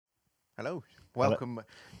Hello. Welcome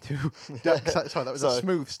to Duck. Sorry, that was a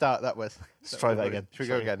smooth start. That was. Let's try that again. Should we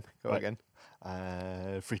go again? Go Right.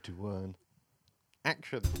 again. 3, 2, 1.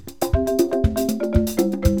 Action.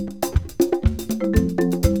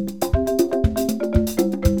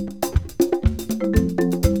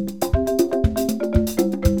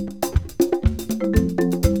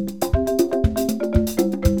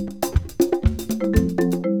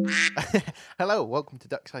 Hello, welcome to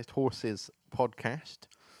Duck-Sized Horses podcast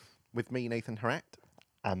with me, Nathan Harat.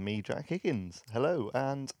 And me, Jack Higgins. Hello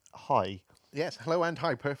and hi. Yes, hello and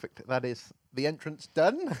hi. Perfect. That is the entrance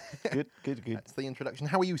done. Good. That's the introduction.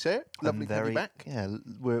 How are you, sir? Lovely to have you back. Yeah,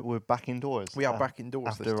 we're back indoors. We are back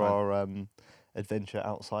indoors this after time. our adventure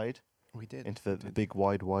outside We did. into the big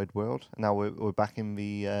wide world. Now we're back in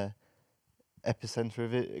the epicenter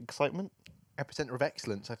of excitement. Epicenter of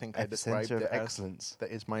excellence, I think I described Epicenter of it as. excellence.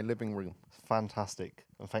 That is my living room. Fantastic.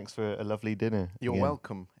 And thanks for a lovely dinner. You're again.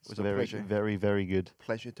 welcome. It was It's a very, pleasure. very, very good.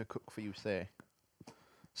 Pleasure to cook for you, sir.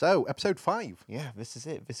 So, episode 5. Yeah, this is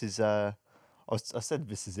it. This is I said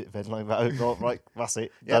this is it then, like that. Oh, right, that's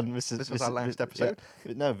it. Yeah, Done. this was our last episode.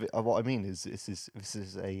 Yeah. No, what I mean is this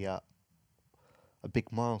is a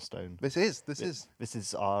big milestone. This is. This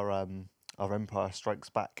is our Empire Strikes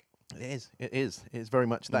Back. It is very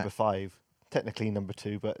much that. Number 5. Technically number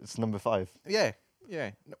 2, but it's number 5. Yeah.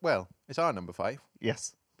 Well, it's our number 5,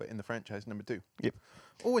 Yes. but in the franchise, number 2. Yep.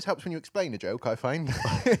 Always helps when you explain a joke, I find.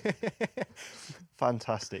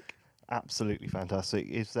 Fantastic. Absolutely fantastic.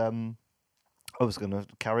 It's I was going to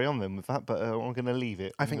carry on then with that, but I'm going to leave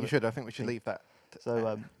it. I think you should. I think we should leave that.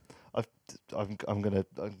 So I'm gonna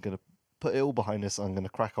put it all behind us. I'm gonna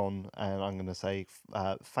crack on, and I'm gonna say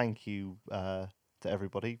thank you to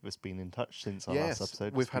everybody that's been in touch since our last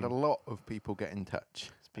episode. We've had a lot of people get in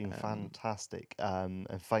touch. It's been fantastic, and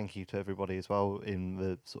thank you to everybody as well in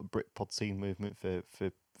the sort of Britpod scene movement for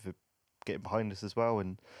getting behind us as well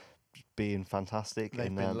and being fantastic.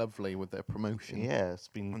 They've been lovely with their promotion. Yeah, it's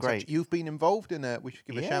been And great. such. You've been involved in it. We should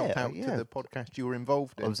give a shout out Yeah. to the podcast you were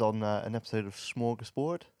involved in. I was on an episode of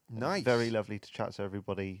Smorgasbord. Nice. Very lovely to chat to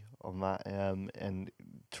everybody on that, and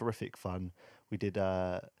terrific fun. We did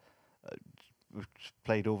we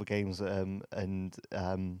played all the games, and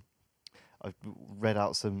I read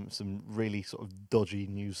out some really sort of dodgy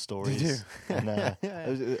news stories. And it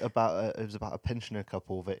was about a pensioner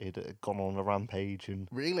couple that had gone on a rampage, and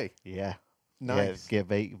Really? yeah. Nice. Yeah,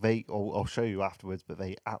 they I'll show you afterwards, but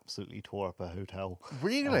they absolutely tore up a hotel.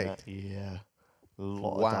 Really? Yeah, a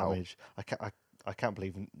lot Wow. of damage. I can't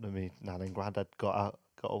believe Nan and Grandad got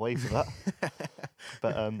away with that.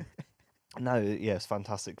 But no, yeah, it's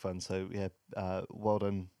fantastic fun. So yeah, well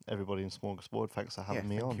done everybody in Smorgasbord. Thanks for having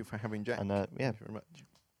me on. Thank you for having Jack. And Thank yeah, you very much.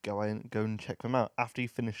 go and check them out after you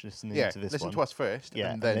finish listening Yeah, to this listen one. to us first, Yeah,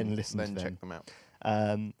 and and then then listen to check them. them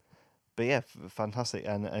out. But yeah, fantastic,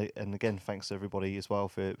 and again, thanks to everybody as well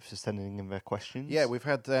for sending in their questions. Yeah, we've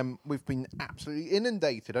been absolutely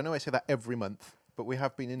inundated. I know I say that every month, but we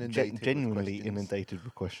have been inundated. with genuinely questions. inundated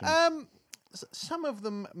with questions. Some of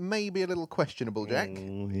them may be a little questionable, Jack.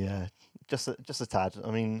 Yeah, just a tad.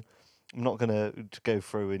 I mean, I'm not going to go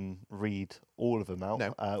through and read all of them out.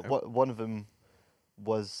 No. One of them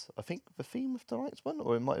was, I think, the theme of tonight's one,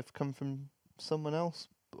 or it might have come from someone else.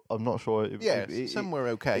 I'm not sure. Some were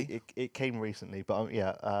okay. It came recently, but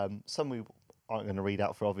some we aren't going to read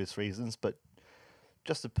out for obvious reasons. But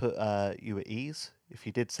just to put you at ease, if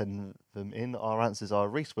you did send them in, our answers are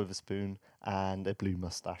Reese Witherspoon and a blue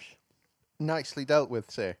moustache. Nicely dealt with,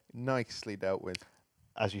 sir. Nicely dealt with.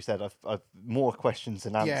 As you said, I've more questions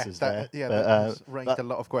than answers there. Yeah, but, that's raised a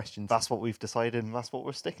lot of questions. That's what we've decided, and that's what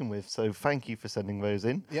we're sticking with. So thank you for sending those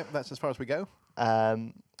in. Yep, that's as far as we go.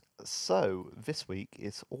 So this week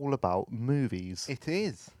it's all about movies. It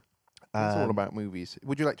is. It's all about movies.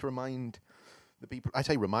 Would you like to remind the people? I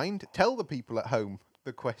say remind. Tell the people at home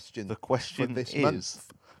the question. The question for this is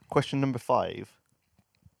month. question number 5.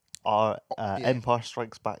 Our Empire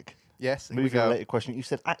Strikes Back Yes, here we movie go. related question. You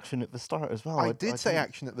said action at the start as well. I did say didn't-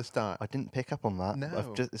 action at the start. I didn't pick up on that.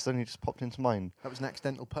 No. It's only just popped into mind. That was an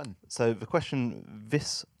accidental pun. So the question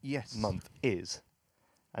this Yes. month is,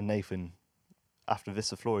 and Nathan, after this,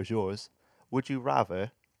 the floor is yours. Would you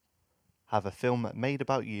rather have a film made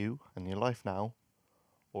about you and your life now,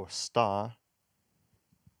 or star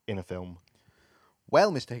in a film?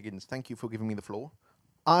 Well, Mr. Higgins, thank you for giving me the floor.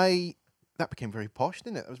 That became very posh,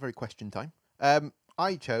 didn't it? That was very question time.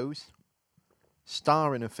 I chose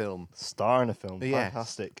star in a film. Star in a film. Yes.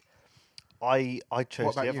 Fantastic. I chose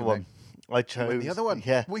What about the other you, one. I You chose went the other one.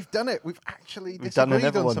 Yeah. We've done it. We've actually We've done disagreed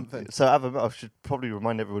another on one. something. So I should probably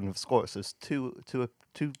remind everyone of the score. So it's two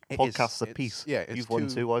It podcasts is. apiece. It's You've won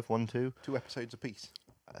 2, I've won 2. 2 episodes apiece.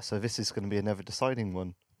 So this is going to be another deciding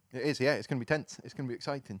one. It is, yeah. It's going to be tense. It's going to be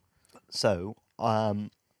exciting. So,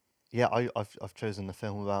 yeah, I've chosen a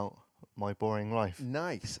film about my boring life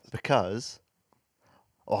Nice. because.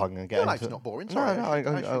 Oh, I'm going to get Your into life's it. not boring. No, Sorry,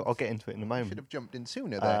 no, I'll get into it in a I moment. should have jumped in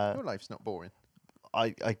sooner there. Uh, Your life's not boring.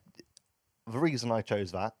 The reason I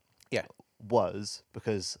chose that Yeah. was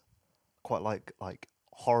because I quite like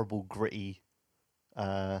horrible, gritty.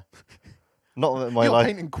 Not that my You're life.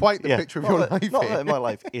 painting quite the yeah, picture of not your that, life Not here. that my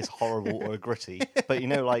life is horrible or gritty, but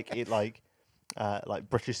like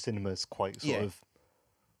British cinema's quite sort Yeah.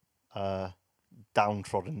 of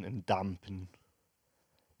downtrodden and damp and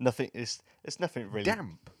nothing. It's nothing really.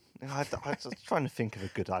 Damp. I was trying to think of a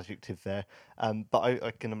good adjective there, but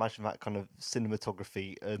I can imagine that kind of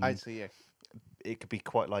cinematography. I see, yeah. It could be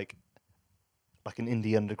quite like an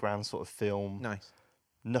indie underground sort of film. Nice.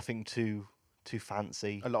 Nothing too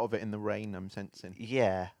fancy. A lot of it in the rain, I'm sensing.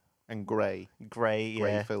 Yeah, And grey. grey.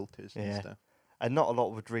 Grey Yeah, filters and Yeah. stuff. and not a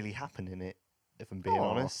lot would really happen in it. If I'm being Aw.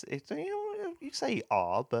 honest, it's you say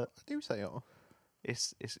but I do say, oh.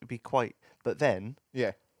 it'd be quite. But then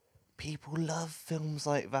Yeah. people love films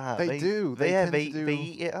like that. They do. They tend to do- they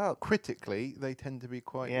eat it up. Critically, they tend to be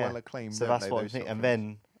quite Yeah. well acclaimed. So don't that's they, what I those think. sort of And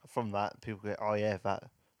films? then from that, people go, "Oh yeah, that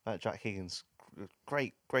Jack Higgins,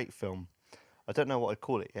 great film." I don't know what I'd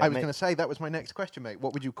call it. Yeah, I was going to say that was my next question, mate.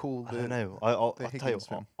 What would you call I the? don't know. I'll the tell you. Higgins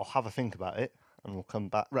film? I'll have a think about it, and we'll come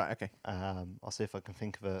back. Right. Okay. I'll see if I can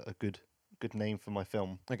think of a good name for my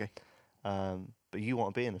film. Okay. But you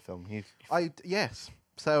want to be in a film? Yes.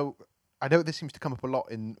 So I know this seems to come up a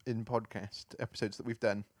lot in podcast episodes that we've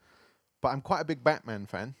done, but I'm quite a big Batman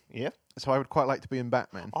fan, Yeah. so I would quite like to be in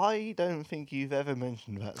Batman. I don't think you've ever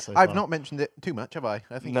mentioned that so I've far. not mentioned it too much, have I?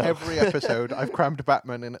 I think No. every episode I've crammed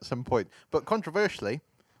Batman in at some point. But controversially,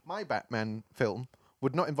 my Batman film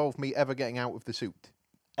would not involve me ever getting out of the suit.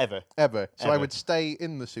 Ever. Ever. So I Ever. would stay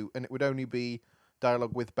in the suit and it would only be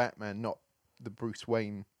dialogue with Batman, not the Bruce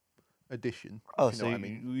Wayne edition. Oh, if you so know what I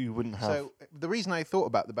mean. you wouldn't have. So the reason I thought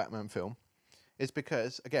about the Batman film is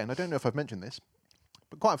because, again, I don't know if I've mentioned this,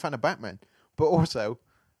 but quite a fan of Batman. But also,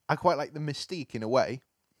 I quite like the mystique in a way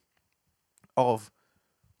of,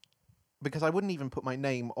 because I wouldn't even put my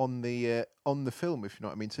name on the film, if you know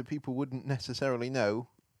what I mean. So people wouldn't necessarily know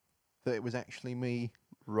that it was actually me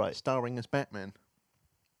right. starring as Batman.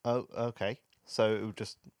 Oh, okay. So it would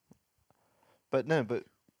just. But no, but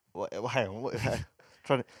hang on.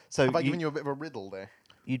 Trying to. So Have I given you a bit of a riddle there?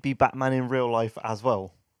 you'd be Batman in real life as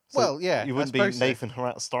well. So Well, yeah, You I wouldn't be suppose so. Nathan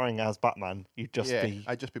Harrat starring as Batman. You'd just be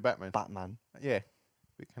I'd just be Batman. Batman. Yeah.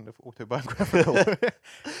 Be kind of autobiographical. I So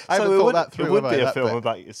haven't it thought would, that through. It would have be I, a that film bit?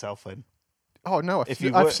 about yourself then. Oh no, If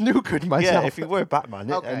you I've were- snookered myself. Yeah, if you were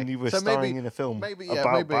Batman Okay, and you were so starring maybe- in a film maybe, yeah,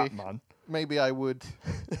 about maybe- Batman. Maybe I would.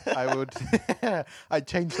 I'd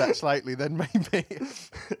change that slightly then. Maybe.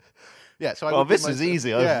 Yeah. So I Well, would be this is myself. easy.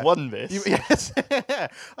 Yeah. I've won this. Yes.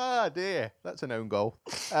 Ah dear, that's an own goal.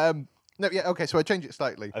 No, yeah. Okay, so I change it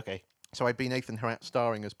slightly. Okay. So I'd be Nathan Harrat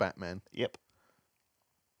starring as Batman, Yep.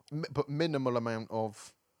 but minimal amount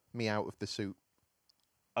of me out of the suit.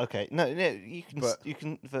 Okay. No, you can. But- You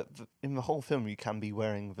can. In the whole film, you can be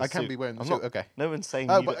wearing the I suit. can be wearing the I'm suit. not- Okay. No one's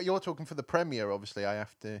saying. Oh, you but you're talking for the premiere. Obviously, I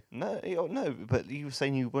have to. no. But you were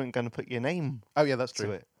saying you weren't going to put your name Oh yeah, that's to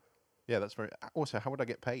true. it. Yeah, that's very. Also, how would I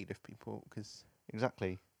get paid if people because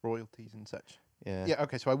Exactly. royalties and such? Yeah. Yeah.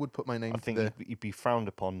 Okay, so I would put my name. I for think the. you'd be frowned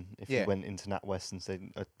upon if Yeah. you went into NatWest and said,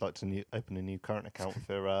 "I'd like to open a new current account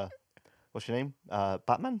for what's your name?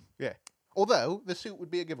 Batman." Yeah. Although the suit would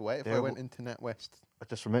be a giveaway if Yeah, I went into NatWest. I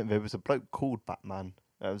just remember there was a bloke called Batman.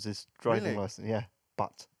 That was his driving Really? license. Yeah,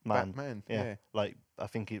 Batman. Batman. Yeah. Yeah. Like I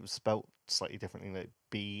think it was spelt slightly differently, like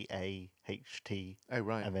BAHT Oh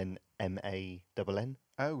right. and then MANN.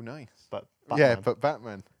 Oh nice. But Yeah, Batman. but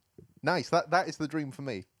Batman. Nice. That is the dream for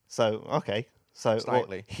me. So okay. So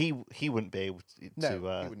Slightly. he wouldn't be able No, to he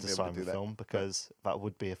wouldn't be able sign to do the that, film because that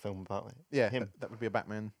would be a film about it. Yeah. Him. That would be a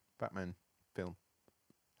Batman film.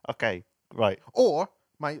 Okay. Right. Or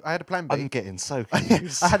I had a plan B. I'm getting so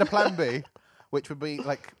confused. I had a plan B, which would be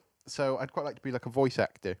like. So I'd quite like to be like a voice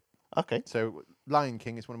actor. Okay. So Lion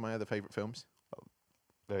King is one of my other favourite films,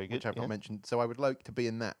 Very good. which I've yeah. not mentioned. So I would like to be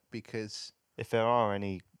in that because, If there are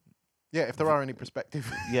any, yeah, if there are any prospective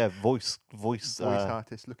yeah, voice, voice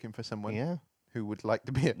artists looking for someone yeah. who would like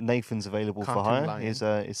to be it, Nathan's available for Cartoon hire. Lion. His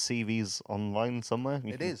CV's online somewhere.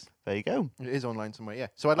 it is. There you go. It is online somewhere. Yeah.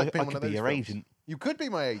 So I'd like to be I in one could of be those. your films. agent. You could be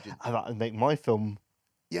my agent. I'd make my film.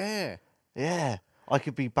 Yeah. Yeah, I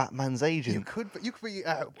could be Batman's agent. You could. You could be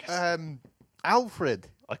Alfred.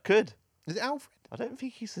 I could. Is it Alfred? I don't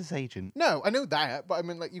think he's his agent. No, I know that, but I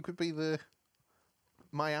mean, like, you could be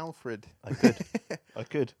my Alfred. I could. I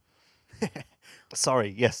could.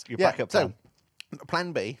 Sorry, yes, you're Yeah, back at so plan.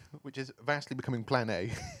 Plan B, which is vastly becoming Plan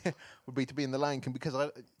A, would be to be in the Lion King because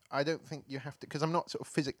I don't think you have to because I'm not sort of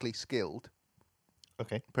physically skilled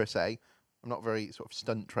Okay. per se. I'm not very sort of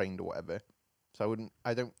stunt trained or whatever, so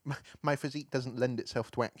I don't. My physique doesn't lend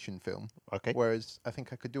itself to action film. Okay. Whereas I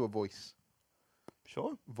think I could do a voice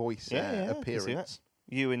Sure. voice Yeah, I can see that. appearance.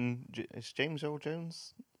 You and is James Earl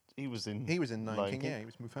Jones? He was in. He was in Lion King, yeah. He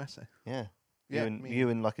was Mufasa. Yeah. Yeah, You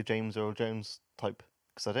and like a James Earl Jones type.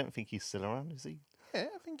 Because I don't think he's still around, is he? Yeah,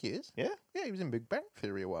 I think he is. Yeah. Yeah, he was in Big Bang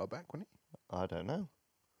Theory a while back, wasn't he? I don't know.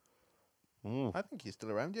 Ooh. I think he's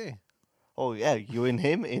still around, yeah. Oh yeah, you and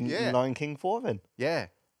him in Yeah. Lion King 4 then, Yeah.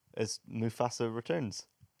 as Mufasa returns.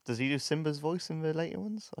 Does he do Simba's voice in the later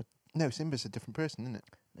ones? No, Simba's a different person, isn't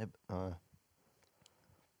it?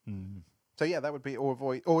 So yeah, that would be or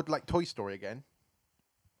voice or like Toy Story again.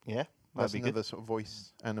 Yeah, That's that'd be another good. sort of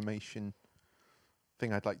voice animation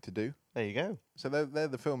thing I'd like to do. There you go. So they're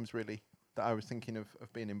the films really that I was thinking of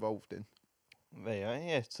being involved in. There you are.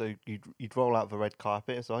 Yeah, so you'd roll out the red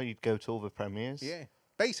carpet as well. You'd go to all the premieres. Yeah.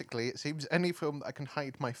 Basically, it seems any film that I can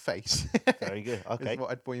hide my face Very good. Okay. is what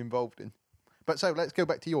I'd be involved in. But so let's go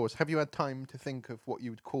back to yours. Have you had time to think of what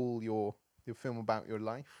you would call your film about your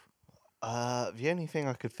life? The only thing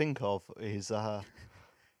I could think of is There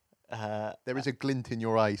is a glint in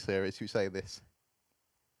your eye, sir, as you say this.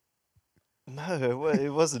 no, it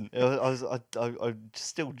wasn't. I'm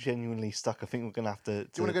still genuinely stuck. I think we're gonna have to. Do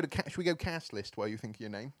you want to go to should we go cast list while you think of your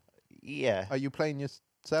name? Yeah. Are you playing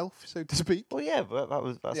yourself, so to speak? Well, yeah, but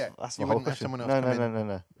that's Yeah, that's you the whole wouldn't have question. someone else No, come no, in. no,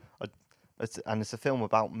 no, no. It's a film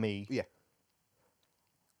about me. Yeah.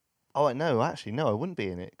 Oh no, actually, no, I wouldn't be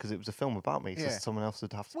in it because it was a film about me. So Yeah. someone else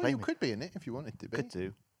would have to Well, play you me. could be in it if you wanted to be. Could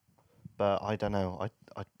do, but I don't know.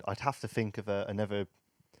 I'd have to think of another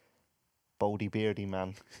boldy beardy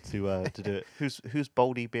man to do it. Who's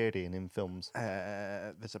boldy beardy in films?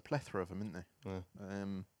 There's a plethora of them, isn't there? Yeah.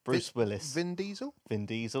 Bruce Willis, Vin Diesel. Vin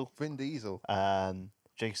Diesel, Vin Diesel.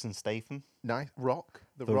 Jason Statham, Nice. Rock.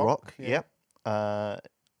 The Rock. Yeah. Yep.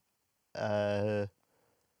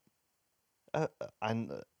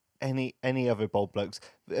 And any other bold blokes.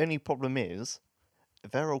 The only problem is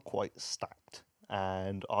they're all quite stacked,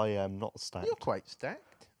 and I am not stacked. You're quite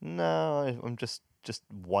stacked. No, I'm just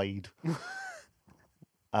wide.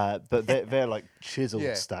 But they're like chiseled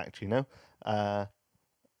Yeah. stacked, you know.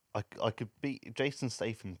 I could be Jason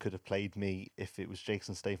Statham could have played me if it was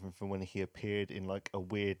Jason Statham from when he appeared in like a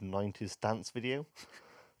weird 90s dance video.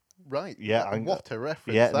 Right. Yeah, What a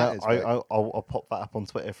reference Yeah, that is. mate. I'll pop that up on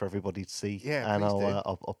Twitter for everybody to see. Yeah, and please do.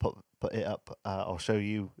 I'll put it up. I'll show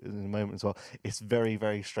you in a moment as well. It's very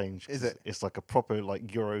very strange. Is 'cause it? It's like a proper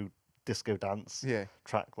like Euro disco dance Yeah.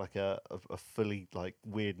 track, like a fully like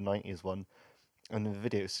weird 90s one. And in the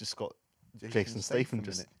video, it's just got Jason Statham in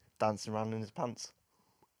just it. dancing around in his pants.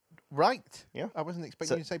 Right. Yeah. I wasn't expecting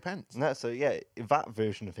So- you to say pants. No, so yeah, that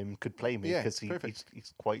version of him could play me Yeah, because perfect.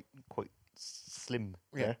 he's quite slim.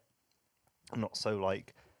 Yeah. Yeah. Not so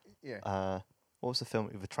like Yeah. what was the film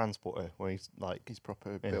with the transporter where he's like He's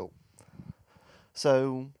proper yeah. built.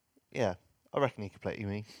 so yeah, I reckon he could play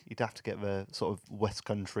me. You'd have to get the sort of West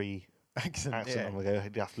Country Accent. accent on the go.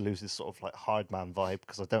 You'd have to lose this sort of like hard man vibe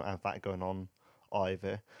because I don't have that going on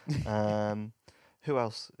either. Who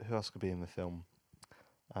else could be in the film?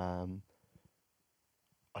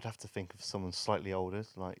 I'd have to think of someone slightly older,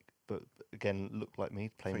 like but again look like me,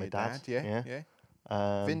 play For my your dad. Yeah.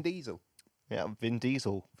 Yeah. Vin Vin Diesel. Yeah, Vin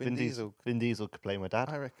Diesel. Vin Diesel. Vin Diesel could play my dad.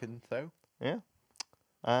 I reckon so. Yeah.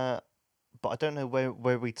 But I don't know where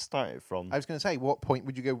we'd start it from. I was going to say, what point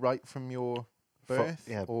would you go right from your birth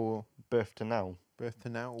yeah. or Birth to now. birth to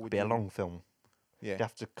now? Or would It'd be a you- long film. Yeah. You'd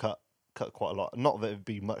have to cut quite a lot. Not that it'd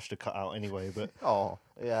be much to cut out anyway, but Oh,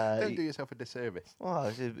 yeah. don't do yourself a disservice. Well,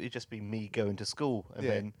 it'd just be me going to school and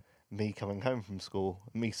Yeah. then me coming home from school,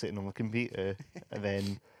 me sitting on the computer, and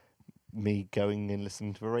then me going and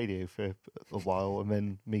listening to the radio for a while, and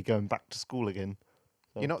then me going back to school again.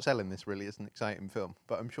 So- You're not selling this really as an exciting film,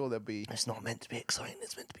 but I'm sure there'll be It's not meant to be exciting.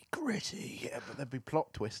 It's meant to be gritty. yeah, but there'll be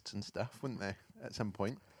plot twists and stuff, wouldn't there? At some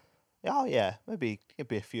point. Oh yeah, maybe it'd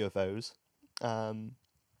be a few of those.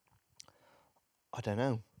 I don't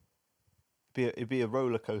know. It'd be a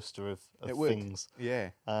roller coaster of It would. things. Yeah.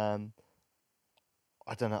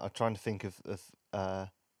 I don't know. I'm trying to think of a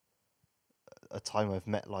time I've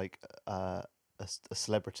met like a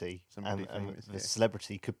celebrity, Somebody and famous, the yeah.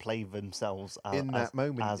 celebrity could play themselves In that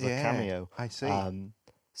moment, as yeah, a cameo. I see.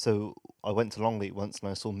 So I went to Longleat once and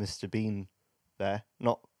I saw Mr. Bean there.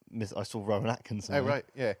 I saw Rowan Atkinson. Oh there, right,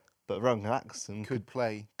 yeah. But Rowan Atkinson Could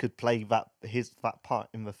play. could play that part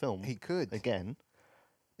in the film He could. again.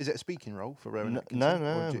 Is it a speaking role for Rowan No, Atkinson? no, or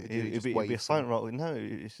no. do you It'd just be a wave silent role. No,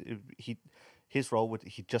 his role would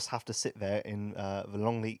he'd just have to sit there in the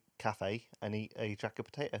Longleat Cafe and eat a jack of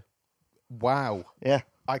potato. Wow. Yeah,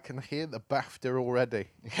 I can hear the BAFTA already.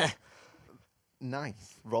 yeah.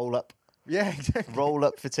 Nice. Roll up, Yeah, exactly. roll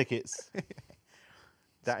up for tickets.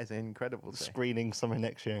 That is incredible. Thing. Screening summer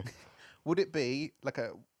next year. Would it be like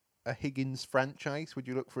a Higgins franchise? Would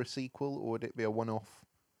you look for a sequel, or would it be a one-off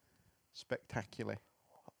spectacular?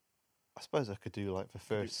 I suppose I could do like the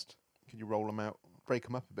first. Could you roll them out, break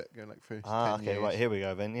them up a bit, go like first 10 Okay, years? right, here we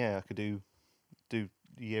go then. Yeah, I could do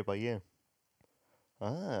year by year.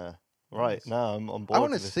 Right. Nice. Now I'm on board. I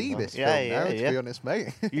want to with see now. this Yeah, film now, to be honest,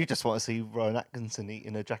 mate. You just want to see Rowan Atkinson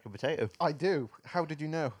eating a jack of potato. I do. How did you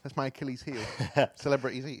know? That's my Achilles heel.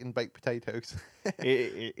 Celebrities eating baked potatoes.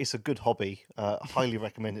 It's a good hobby. Highly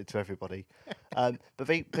recommend it to everybody. But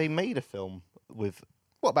they made a film with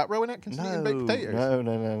What about Rowan Atkinson eating baked potatoes?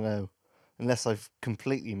 no. Unless I've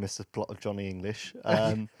completely missed the plot of Johnny English.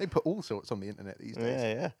 They put all sorts on the internet these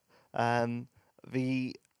days. Yeah.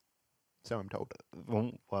 The So I'm told.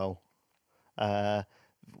 well,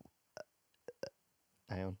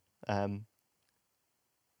 hang on.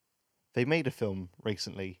 They made a film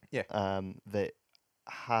recently. Yeah. That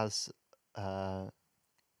has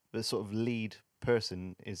the sort of lead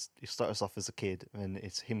person is he starts off as a kid and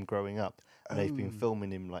it's him growing up, and they've been Oh.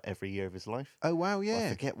 filming him like every year of his life. Oh wow, I yeah.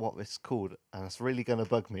 forget what it's called, and it's really gonna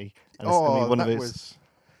bug me. And it's gonna be one of that those.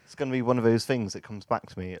 It's gonna be one of those things that comes back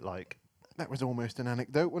to me at like. that was almost an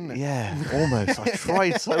anecdote, wasn't it? Yeah, almost. I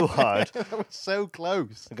tried so hard. That was so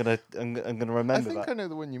close. I'm gonna I remember think that. I know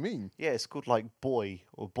the one you mean. Yeah, it's called like Boy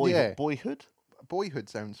or Boyhood. Yeah. Boyhood. Boyhood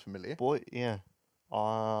sounds familiar. Boy. Yeah. I'm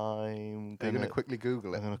Are you gonna. going to quickly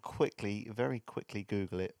Google I'm it? gonna very quickly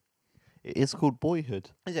Google it. It is called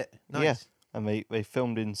Boyhood, Is it? Yeah. Nice. and they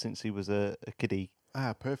filmed him since he was a kiddie,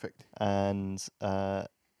 Ah, perfect. and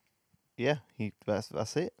yeah,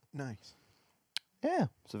 that's it. Nice. Yeah,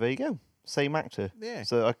 so there you go. Same actor. Yeah.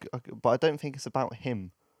 So but I don't think it's about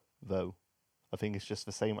him, though. I think it's just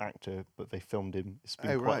the same actor, but they filmed him. It's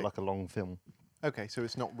been Oh, quite right. like a long film. Okay, so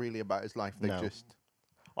it's not really about his life. They No. just.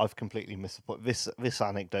 I've completely missed the point. This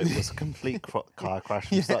anecdote was a complete car crash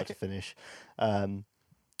from Yeah. start to finish.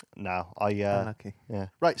 No, Unlucky. yeah,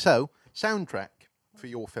 Right. So soundtrack for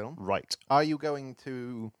your film. right. Are you going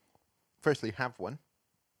to, firstly, have one?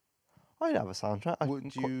 I'd have a soundtrack.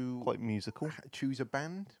 Would you quite musical? choose a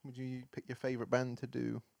band? Would you pick your favourite band to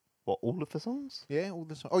do? What, all of the songs? Yeah, all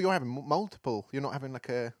the songs. Oh, you're having multiple. You're not having like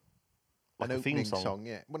an Like a theme opening song?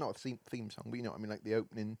 Yeah. Well, not a theme song, but you know what I mean, like the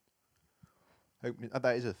opening.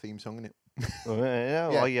 That is a theme song, isn't it?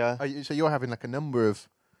 Yeah. So you're having like a number of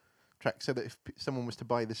tracks, so that if someone was to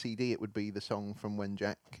buy the CD, it would be the song from When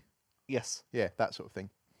Jack. Yes. Yeah, that sort of thing.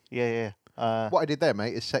 Yeah. What I did there,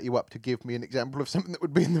 mate, is set you up to give me an example of something that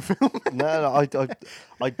would be in the film. No,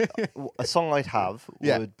 a song I'd have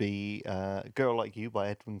Yeah. would be "Girl Like You" by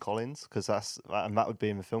Edwyn Collins, because that would be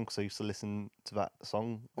in the film. Because I used to listen to that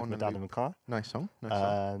song with On my a dad loop. in the car. Nice song. Nice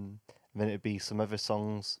song. And then it'd be some other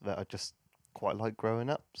songs that I just quite like growing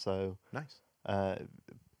up. So Nice.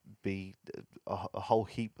 be a whole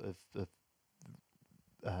heap of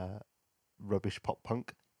rubbish pop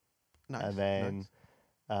punk, Nice. and then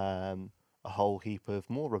nice. a whole heap of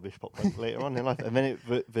more rubbish pop punk later on in life. And then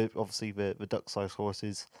obviously the Duck-Sized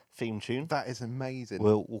Horses theme tune That is amazing.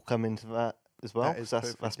 will come into that as well. That is 'cause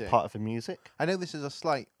perfect, that's yeah. part of the music. I know this is a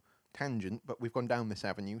slight tangent, but we've gone down this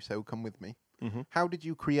avenue, so come with me. Mm-hmm. How did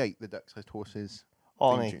you create the Duck-Sized Horses?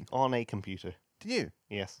 Theme tune. On a computer. Did you?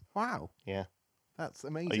 Yes. Wow, Yeah. that's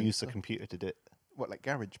amazing. I used a computer to do it. What, like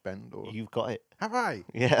GarageBand or? You've got it. Have I?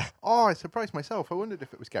 Yeah. Oh, I surprised myself. I wondered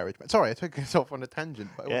if it was GarageBand. Sorry, I took us off on a tangent,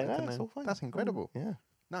 but I Yeah. wanted No, to it's know. all fine. That's incredible. Yeah.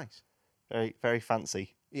 Nice. Very very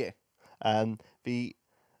fancy. Yeah. I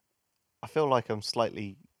feel like I'm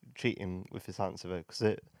slightly cheating with this answer because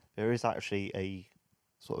there is actually a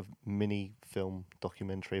sort of mini film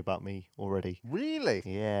documentary about me already. Really?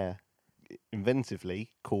 Yeah, inventively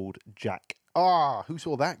called Jack. Ah, who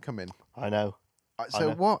saw that come in? I know, So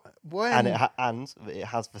know. what? When? and it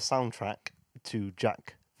has the soundtrack to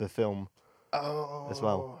Jack the film as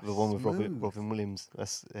well, the one with smooth. Robin Williams.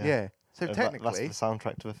 That's Yeah. So that's technically, the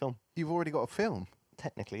soundtrack to the film. you've already got a film.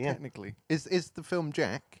 Technically, yeah. Technically, is the film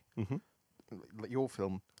Jack? hmm Like your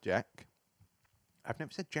film Jack? I've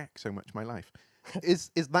never said Jack so much in my life. is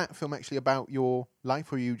that film actually about your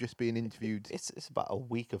life, or are you just being interviewed? It's about a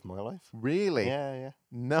week of my life. Really? Yeah.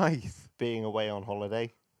 Nice. Being away on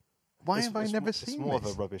holiday. Why have I never It's seen more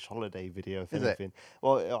this? of a rubbish holiday video, if Is it? anything.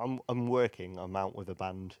 Well, I'm working. I'm out with a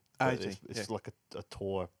band. I but see, It's yeah. like a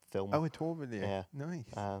tour film. Oh, a tour video. Yeah. Nice.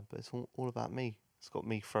 But it's all about me. It's got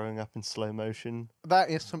me throwing up in slow motion.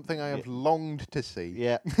 That is something I have longed to see.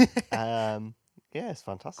 Yeah. Yeah, it's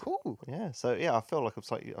fantastic. Cool. Yeah. So yeah, I feel like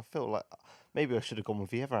maybe I should have gone with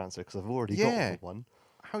the other answer because I've already Yeah. got one.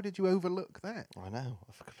 How did you overlook that? I know.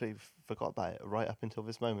 I completely forgot about it right up until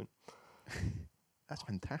this moment. That's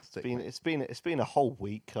fantastic. It's been a whole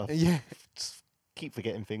week. I Yeah. just keep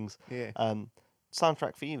forgetting things. Yeah.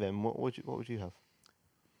 Soundtrack for you then? What would you have?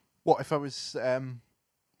 What if I was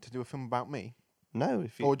to do a film about me? No,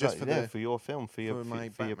 if you Or just for your film for my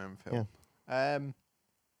Batman film? Yeah.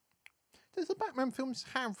 Does the Batman films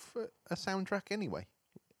have a soundtrack anyway?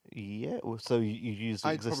 Yeah. Well, so you use the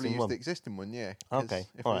I'd existing probably use one. the existing one, yeah. 'cause Okay.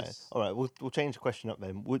 if All it right. was- All right. We'll change the question up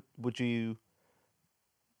then. Would you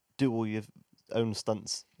do all your own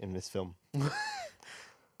stunts in this film,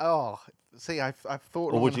 Oh, see, I've thought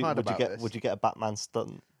or long would and you hard would you about get this. would you get a Batman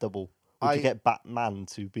stunt double? Would you I- get Batman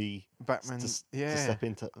to be Batman, to yeah. step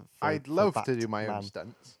into? I'd for love to do my own Batman?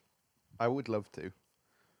 stunts. I would love to,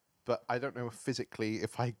 but I don't know physically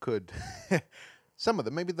if I could. Some of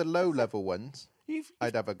them, maybe the low level ones,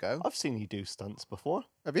 I'd have a go. I've seen you do stunts before.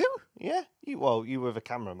 Have you? Yeah, you were the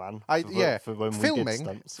cameraman. Yeah. for when we did Filming,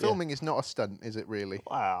 stunts. yeah. filming is not a stunt, is it really?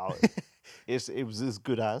 Wow, it was as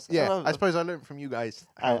good as. Yeah, And I suppose I learned from you guys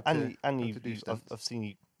how to, and how you, to do I've stunts. seen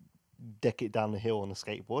you deck it down the hill on a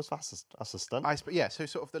skateboard. So that's a stunt. Yeah, so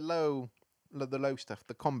sort of the low stuff,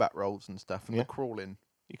 the combat rolls and stuff, and Yeah. the crawling.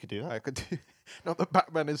 You could do that. I could do. Not that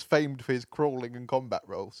Batman is famed for his crawling and combat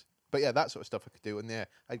rolls, but yeah, that sort of stuff I could do. And yeah,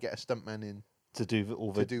 I'd get a stuntman in To do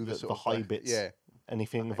all the to do the sort of high like- bits. Yeah.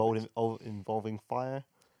 Anything the high involving fire,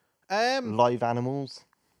 Um. live animals.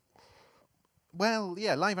 Well,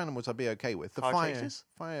 yeah, live animals I'd be okay with. The Car fire, chases?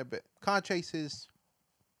 fire bit, car chases.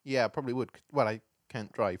 Yeah, I probably would. Well, I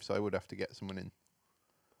can't drive, so I would have to get someone in.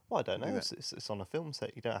 Well, I don't do know. that. It's on a film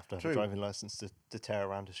set. You don't have to have True. a driving license to tear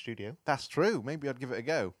around a studio. That's true. Maybe I'd give it a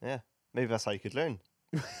go. Yeah, maybe that's how you could learn.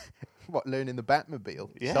 What, learning the Batmobile?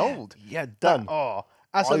 Yeah. Sold. Yeah, That- done. oh,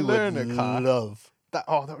 as a I would learner car, love. that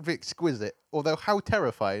would be exquisite. Although how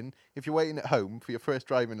terrifying if you're waiting at home for your first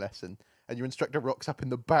driving lesson and your instructor rocks up in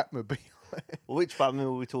the Batmobile. Which Batman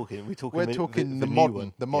are we talking? We're talking the new modern,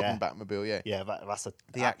 one. the modern Yeah. Batmobile. Yeah, Yeah, that's a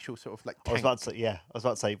the actual sort of like I was tank. about to say, I was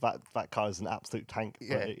about to say that car is an absolute tank. but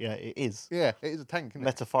Yeah. it is Yeah, it is a tank. Isn't it?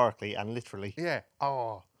 metaphorically and literally. Yeah.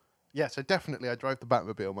 Oh, yeah. So definitely, I drive the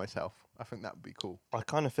Batmobile myself. I think that would be cool. I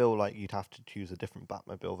kind of feel like you'd have to choose a different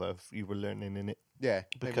Batmobile though if you were learning in it. Yeah,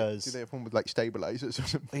 maybe- Because- do they have one with like stabilizers or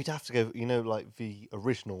something? You'd have to go, like the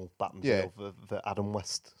original Batmobile, Yeah. the Adam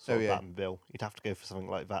West sort of yeah. Batmobile. You'd have to go for something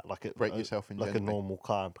like that, like Break yourself in like a gently. normal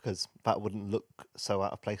car, because that wouldn't look so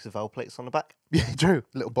out of place with L plates on the back. Yeah, true.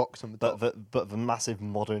 Little box on the top But the massive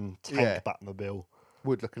modern tank Yeah. Batmobile.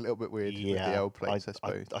 would look a little bit weird with the L plates, I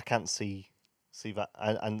suppose. I can't see that,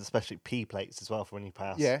 and especially P plates as well for when you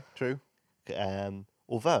pass. Yeah, true.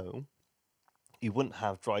 Although you wouldn't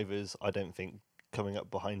have drivers, I don't think, coming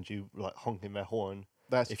up behind you like honking their horn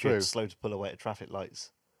That's if true. you're slow to pull away at traffic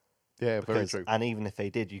lights. Yeah, very Because- true. And even if they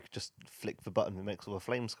did, you could just flick the button and makes all the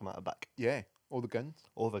flames come out the back. Yeah, all the guns.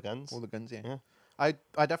 All the guns. All the guns, yeah. Yeah. I'd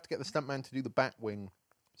have to get the stuntman to do the Batwing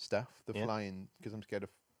stuff, the Yeah. flying, because I'm scared of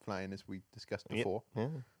flying, as we discussed Yep. before, Yeah.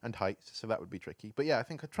 and heights, so that would be tricky. But yeah, I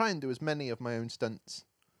think I'd try and do as many of my own stunts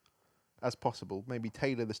as possible. Maybe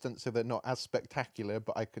tailor the stunts so they're not as spectacular,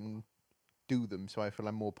 but I can do them so I feel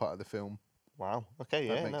I'm more part of the film. Wow. Okay.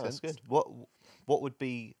 That Yeah. makes No, that's sense. good. What would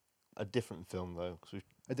be a different film though? 'Cause we've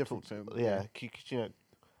A different talked- film. Yeah. You know.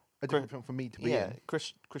 A different film for me to be Yeah.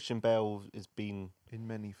 Christian Bale has been. in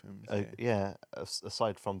many films.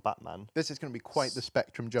 Aside from Batman. This is going to be quite the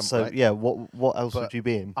spectrum jump, So right? yeah. What else But would you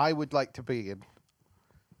be in? I would like to be in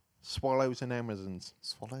Swallows and Amazons.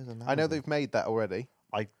 Swallows and I know Amazon. they've made that already.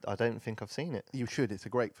 I don't think I've seen it. You should. It's a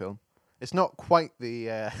great film. It's not quite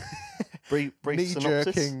the Brief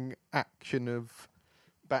synopsis. knee-jerking action of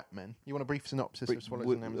Batman. You want a brief synopsis of Swallows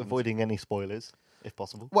and Amazons? Avoiding any spoilers, if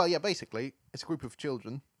possible. Well, yeah, basically, it's a group of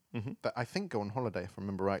children Mhm. that I think go on holiday, if I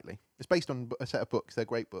remember rightly. It's based on a set of books. They're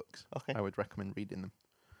great books. Okay. I would recommend reading them.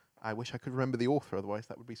 I wish I could remember the author, otherwise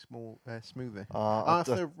that would be smoother. Uh,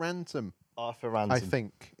 Arthur Ransom, Arthur Ransom. I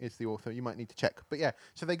think, is the author. You might need to check. But yeah,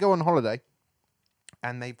 so they go on holiday,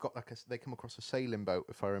 and they've got they come across a sailing boat,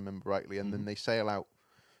 if I remember rightly, and then they sail out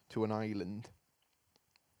to an island,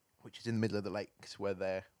 which is in the middle of the lakes where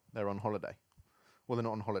they're on holiday. Well, they're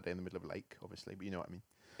not on holiday in the middle of a lake, obviously, but you know what I mean.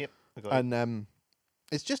 Yep. I got it. And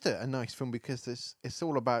it's just a nice film because it's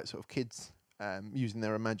all about sort of kids using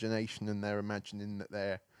their imagination, and they're imagining that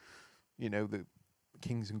they're, the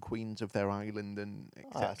kings and queens of their island and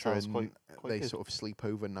that etc. sounds And quite they good. sort of sleep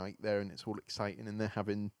overnight there, and it's all exciting, and they're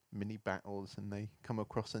having mini battles, and they come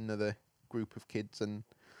across another group of kids, and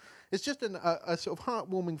it's just a sort of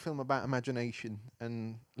heartwarming film about imagination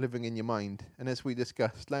and living in your mind. And as we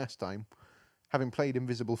discussed last time, having played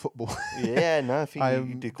invisible football, Yeah, no, I think I you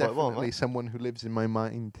am did quite well. definitely Mate. someone who lives in my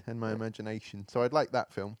mind and my Yeah. imagination. So I'd like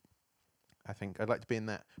that film. I think I'd like to be in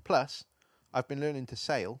that. Plus, I've been learning to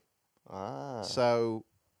sail, Ah, so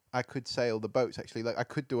I could sail the boats. Actually, like I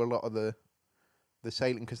could do a lot of the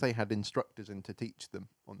sailing because they had instructors in to teach them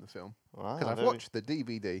on the film. Because I've watched the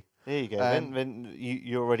DVD. There you go. Um, Then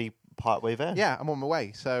you're already part way there. Yeah, I'm on my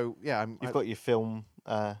way. So yeah, You've got your film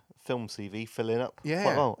CV filling up quite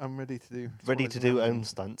yeah, well. I'm ready to do Ready Swallows to and do Random. own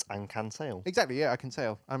stunts and can sail. Exactly. Yeah, I can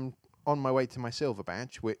sail. I'm on my way to my silver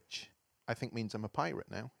badge, which I think means I'm a pirate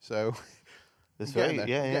now. So That's get in very, there.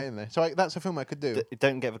 yeah, yeah. Get in there. So that's a film I could do.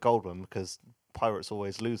 Don't get the gold one because pirates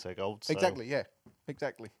always lose their gold. So Exactly. Yeah.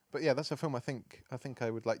 Exactly. But yeah, that's a film I think I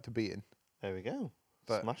would like to be in. there we go.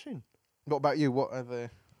 But- Smashing. What about you? What are the?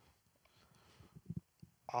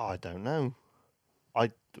 Oh, I don't know.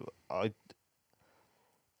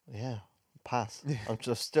 Yeah, pass. Yeah.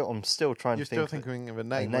 I'm still trying You're to think. still thinking of a a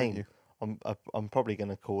name, aren't you? I'm probably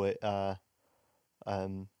gonna call it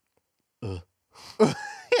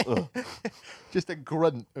Just a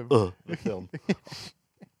grunt of. the film.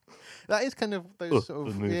 That is kind of those sort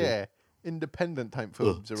the of movie. independent type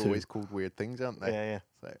films are two. always called weird things, aren't they? Yeah, yeah.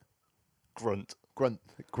 So Grunt,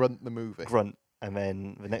 grunt the movie. grunt, and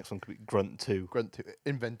then the next one could be Grunt 2. Grunt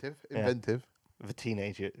inventive. Yeah. The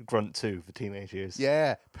teenager Grunt 2, the teenage years.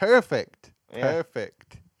 Yeah, perfect. Yeah.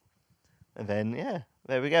 Perfect. And then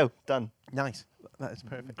there we go, done. Nice. That is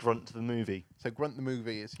perfect. Grunt the movie. So Grunt the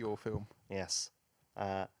movie is your film. Yes.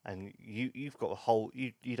 And you've got a whole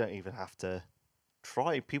you don't even have to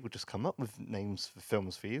try. People just come up with names for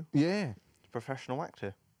films for you. Yeah, Professional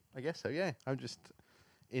actor. I guess so. Yeah, I'm just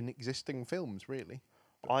in existing films, really.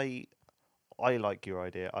 I like your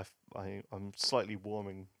idea. I'm slightly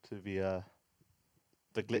warming to the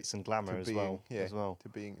glitz and glamour as well. Yeah, As well. to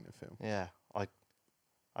being in a film. Yeah.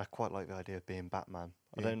 I quite like the idea of being Batman.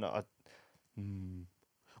 Yeah. I don't know.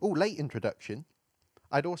 Oh, late introduction.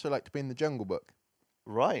 I'd also like to be in The Jungle Book.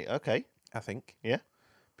 Right. Okay. I think. Yeah.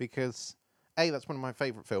 Because that's one of my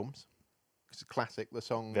favourite films. It's a classic. The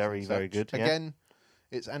songs Very, and very such. good, yeah. Again,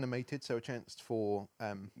 it's animated, so a chance for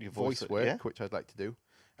Your voice voice, work, yeah. which I'd like to do.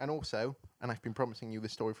 And also, and I've been promising you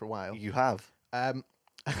this story for a while. You have.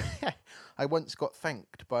 I once got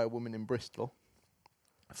thanked by a woman in Bristol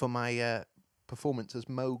for my performance as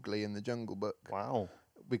Mowgli in The Jungle Book Wow.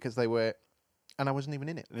 because they were, and I wasn't even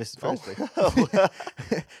in it. This. Firstly.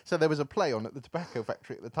 So there was a play on at the tobacco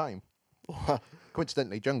factory at the time.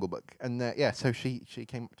 Coincidentally, Jungle Book, and so she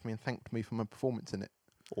came up to me and thanked me for my performance in it,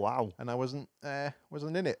 Wow. and I wasn't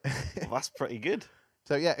in it. Well, that's pretty good.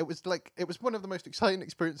 So yeah, it was one of the most exciting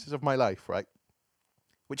experiences of my life, right?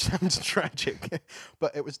 Which sounds tragic,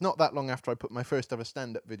 but it was not that long after I put my first ever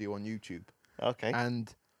stand-up video on YouTube, Okay.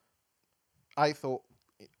 and I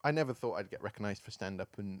never thought I'd get recognised for stand-up,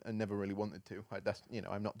 and never really wanted to.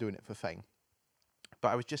 I'm not doing it for fame, but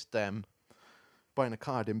I was just buying a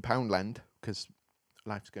card in Poundland because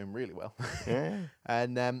life's going really well. Yeah.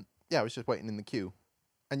 And I was just waiting in the queue.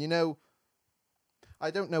 And I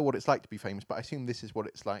don't know what it's like to be famous, but I assume this is what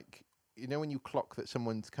it's like. You know when you clock that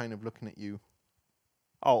someone's kind of looking at you?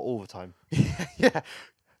 Oh, all the time. Yeah.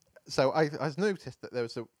 So I noticed that there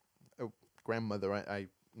was a grandmother I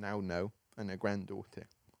now know and a granddaughter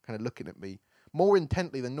kind of looking at me more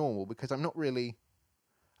intently than normal because I'm not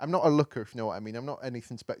a looker, if you know what I mean. I'm not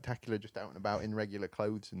anything spectacular, just out and about in regular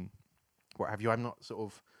clothes and what have you. I'm not sort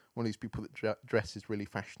of one of these people that dresses really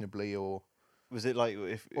fashionably or Was it like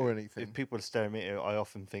if anything. if people are staring at me, I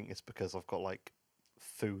often think it's because I've got like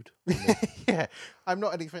food. Yeah, I'm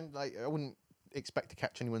not anything like I wouldn't expect to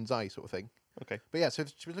catch anyone's eye, sort of thing. Okay. But yeah, so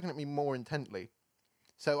she was looking at me more intently.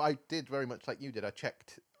 So I did very much like you did. I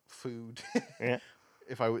checked food. Yeah.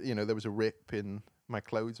 If there was a rip in my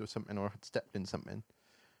clothes or something, or I had stepped in something,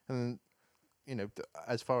 and then,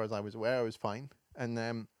 as far as I was aware, I was fine. And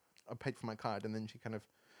I paid for my card, and then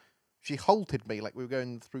she halted me like we were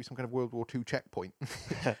going through some kind of World War II checkpoint.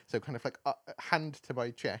 So kind of like hand to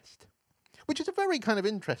my chest, which is a very kind of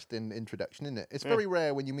interesting introduction, isn't it? It's very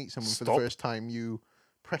rare when you meet someone for the Stop. first time, you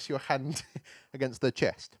press your hand against their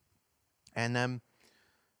chest. And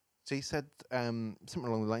so he said something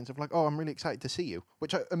along the lines of like, "Oh, I'm really excited to see you,"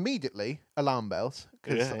 which immediately alarm bells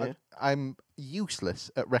because Yeah. I'm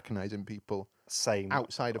useless at recognizing people Same.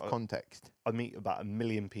 outside of context. I meet about 1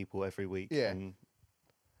 million people every week. Yeah. And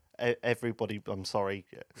everybody, I'm sorry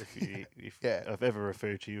if Yeah. I've ever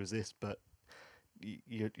referred to you as this, but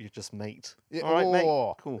you're just mate. Yeah, All right, mate.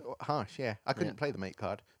 oh, Cool. Harsh, yeah. I couldn't play the mate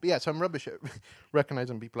card. But yeah, so I'm rubbish at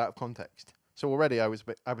recognising people out of context. So already I was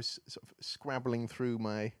sort of scrabbling through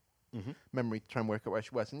my Mhm. memory to try and work out where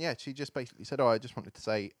she was. And yeah, she just basically said, "Oh, I just wanted to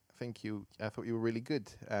say thank you. I thought you were really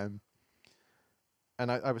good."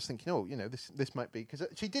 And I was thinking, oh, this might be because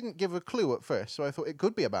she didn't give a clue at first, so I thought it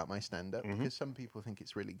could be about my stand-up because some people think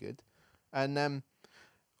it's really good. And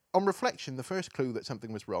on reflection, the first clue that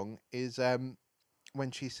something was wrong is when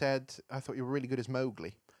she said, "I thought you were really good as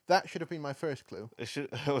Mowgli." That should have been my first clue. It should,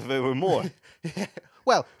 there were more. Yeah.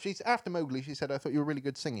 Well, she's after Mowgli. She said, "I thought you were really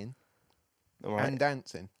good singing All right. and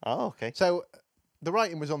dancing." Oh, okay. So the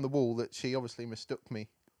writing was on the wall that she obviously mistook me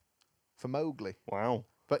for Mowgli. Wow.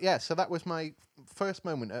 But yeah, so that was my first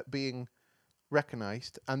moment at being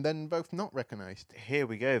recognised and then both not recognised. Here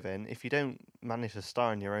we go then. If you don't manage to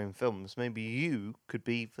star in your own films, maybe you could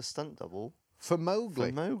be the stunt double For Mowgli.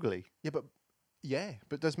 for Mowgli. But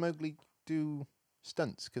does Mowgli do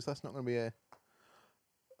stunts? Because that's not going to be a...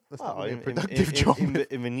 That's not Well, going to be a productive job.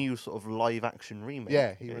 in the new sort of live action remake.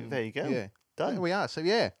 Yeah. There you go. Yeah. Done. There we are. So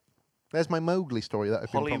yeah, there's my Mowgli story that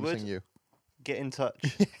I've been Hollywood. promising you. Get in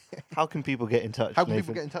touch. How can people get in touch? How can Nathan?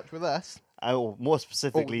 people get in touch with us? Oh, more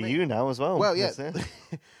specifically, me. you now as well. Well, yeah. That's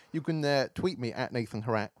it. You can tweet me at Nathan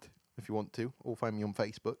Harat if you want to, or find me on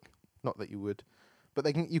Facebook. Not that you would, but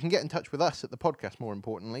you can get in touch with us at the podcast. More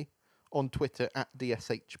importantly, on Twitter at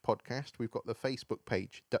DSH Podcast. We've got the Facebook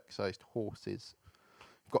page Duck-Sized Horses.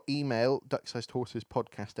 We've got email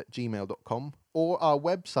ducksizedhorsespodcast@gmail.com or our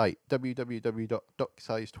website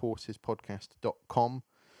www.ducksizedhorsespodcast.com,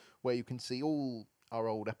 where you can see all our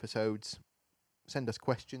old episodes. Send us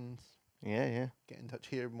questions. Yeah. Get in touch,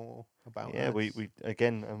 hear more about Yeah, us. we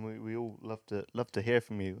again, and we all love to hear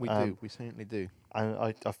from you. We do. We certainly do. And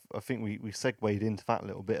I think we segued into that a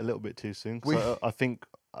little bit too soon. 'Cause We- I think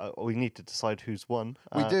we need to decide who's won.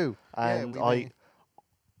 We do. And Yeah, we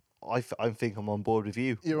I think I'm on board with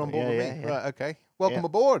you. You're on board with me? Yeah. Right, okay. Welcome Yeah.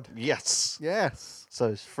 aboard. Yes. Yes. So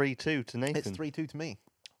it's 3-2 to Nathan. It's 3-2 to me.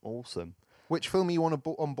 Awesome. Which film are you on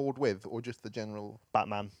board with, or just the general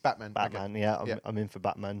Batman. Batman? Okay. Batman. Yeah, Yeah. I'm in for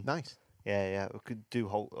Batman. Nice. Yeah. We could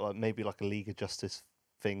do maybe like a League of Justice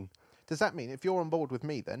thing. Does that mean if you're on board with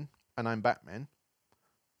me then, and I'm Batman,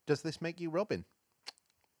 does this make you Robin?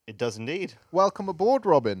 It does indeed. Welcome aboard,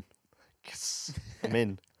 Robin. Yes. I'm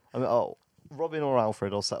in. Robin or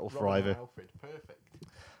Alfred, I'll settle for either. Alfred, perfect.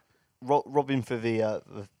 Robin for the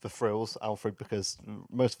thrills, Alfred because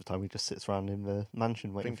most of the time he just sits around in the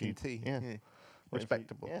mansion waiting Drinking for you. tea. Yeah.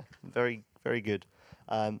 Respectable. Yeah, very, very good.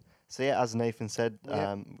 So yeah, as Nathan said,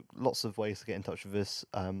 Yeah. lots of ways to get in touch with us.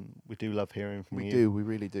 We do love hearing from We you. do. We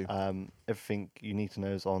really do. Everything you need to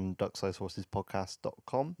know is on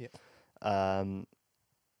ducksizedhorsespodcast.com. Yep.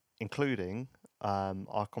 Including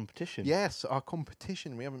our competition. Yes, our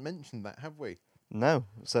competition. We haven't mentioned that, have we? No.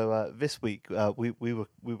 So this week we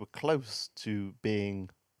were close to being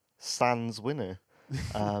Stan's winner,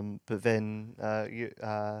 but then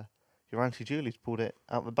your Auntie Julie's pulled it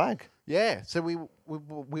out the bag. Yeah. So we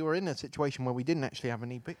were in a situation where we didn't actually have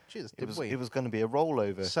any pictures, did we? It was going to be a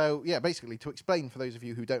rollover. So yeah, basically to explain for those of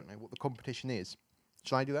you who don't know what the competition is.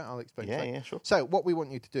 Shall I do that? I'll explain. Yeah, sure. So what we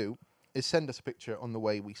want you to do is send us a picture on the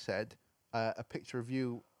way we said, a picture of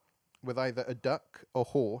you with either a duck, a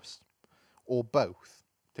horse, or both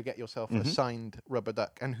to get yourself a signed rubber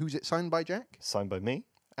duck. And who's it signed by, Jack? Signed by me.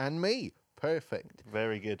 And me. Perfect.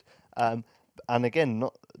 Very good. And again,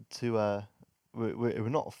 not to we're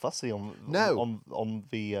not fussy on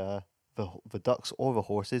the ducks or the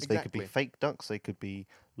horses. They could be Exactly. fake ducks. They could be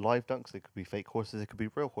live ducks. They could be fake horses. They could be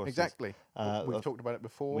real horses. Exactly. We've I've- talked about it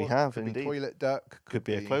before. we have, Could be indeed. toilet duck. Could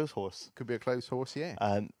be a clothes horse. Could be a clothes horse.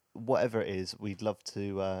 Yeah. Whatever it is, we'd love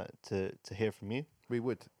to hear from you. We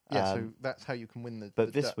would. Yeah. So um, that's how you can win the. But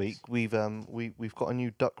the this ducks. week we've got a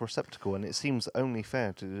new duck receptacle, and it seems only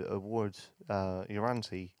fair to award your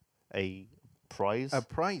auntie a prize. A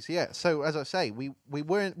prize, yeah. So as I say, we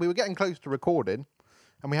were getting close to recording,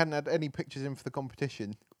 and we hadn't had any pictures in for the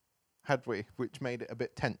competition, had we? Which made it a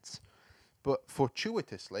bit tense. But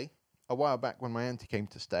fortuitously, a while back when my auntie came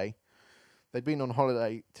to stay, they'd been on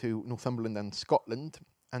holiday to Northumberland and Scotland,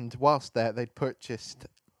 and whilst there, they'd purchased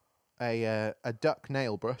a duck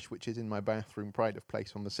nail brush, which is in my bathroom pride of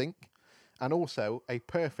place on the sink, and also a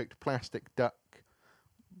perfect plastic duck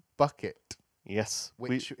bucket, yes,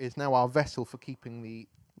 which is now our vessel for keeping the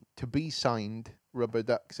to-be signed rubber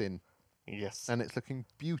ducks in. yes. And it's looking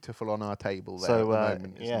beautiful on our table there So at the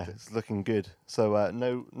moment, isn't yeah, it? it's looking good. So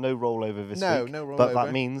no rollover this No, week. no rollover. But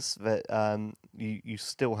that means that you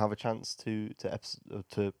still have a chance to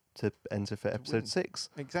enter for episode win. 6.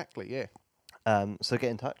 Exactly, yeah. So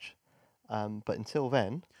get in touch. But until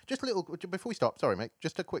then, Just a little before we stop. Sorry, mate.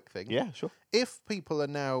 Just a quick thing. yeah, sure. If people are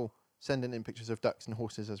now sending in pictures of ducks and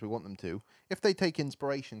horses as we want them to, if they take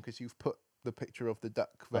inspiration because you've put the picture of the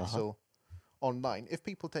duck vessel online, if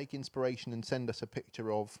people take inspiration and send us a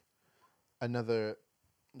picture of another,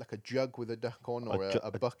 like a jug with a duck on, or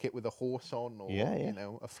a bucket with a horse on, or you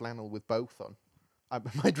know, a flannel with both on.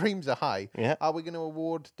 My dreams are high. Yeah. Are we going to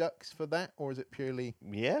award ducks for that, or is it purely?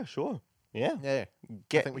 Yeah, sure. Yeah. Yeah.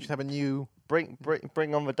 I think we should have a new. Bring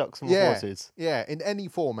on the ducks and Yeah. horses. Yeah, in any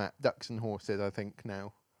format, ducks and horses. I think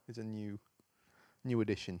now is a new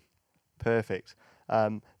addition. Perfect.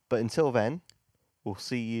 But until then, we'll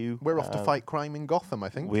see you. We're off to fight crime in Gotham, I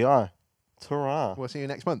think. We are. Ta-ra. We'll see you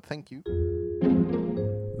next month. Thank you.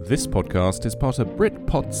 This podcast is part of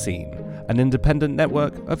Britpod Scene, an independent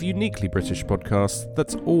network of uniquely British podcasts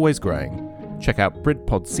that's always growing. Check out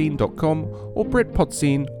BritpodScene.com or Britpod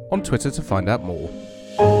Scene on Twitter to find out more.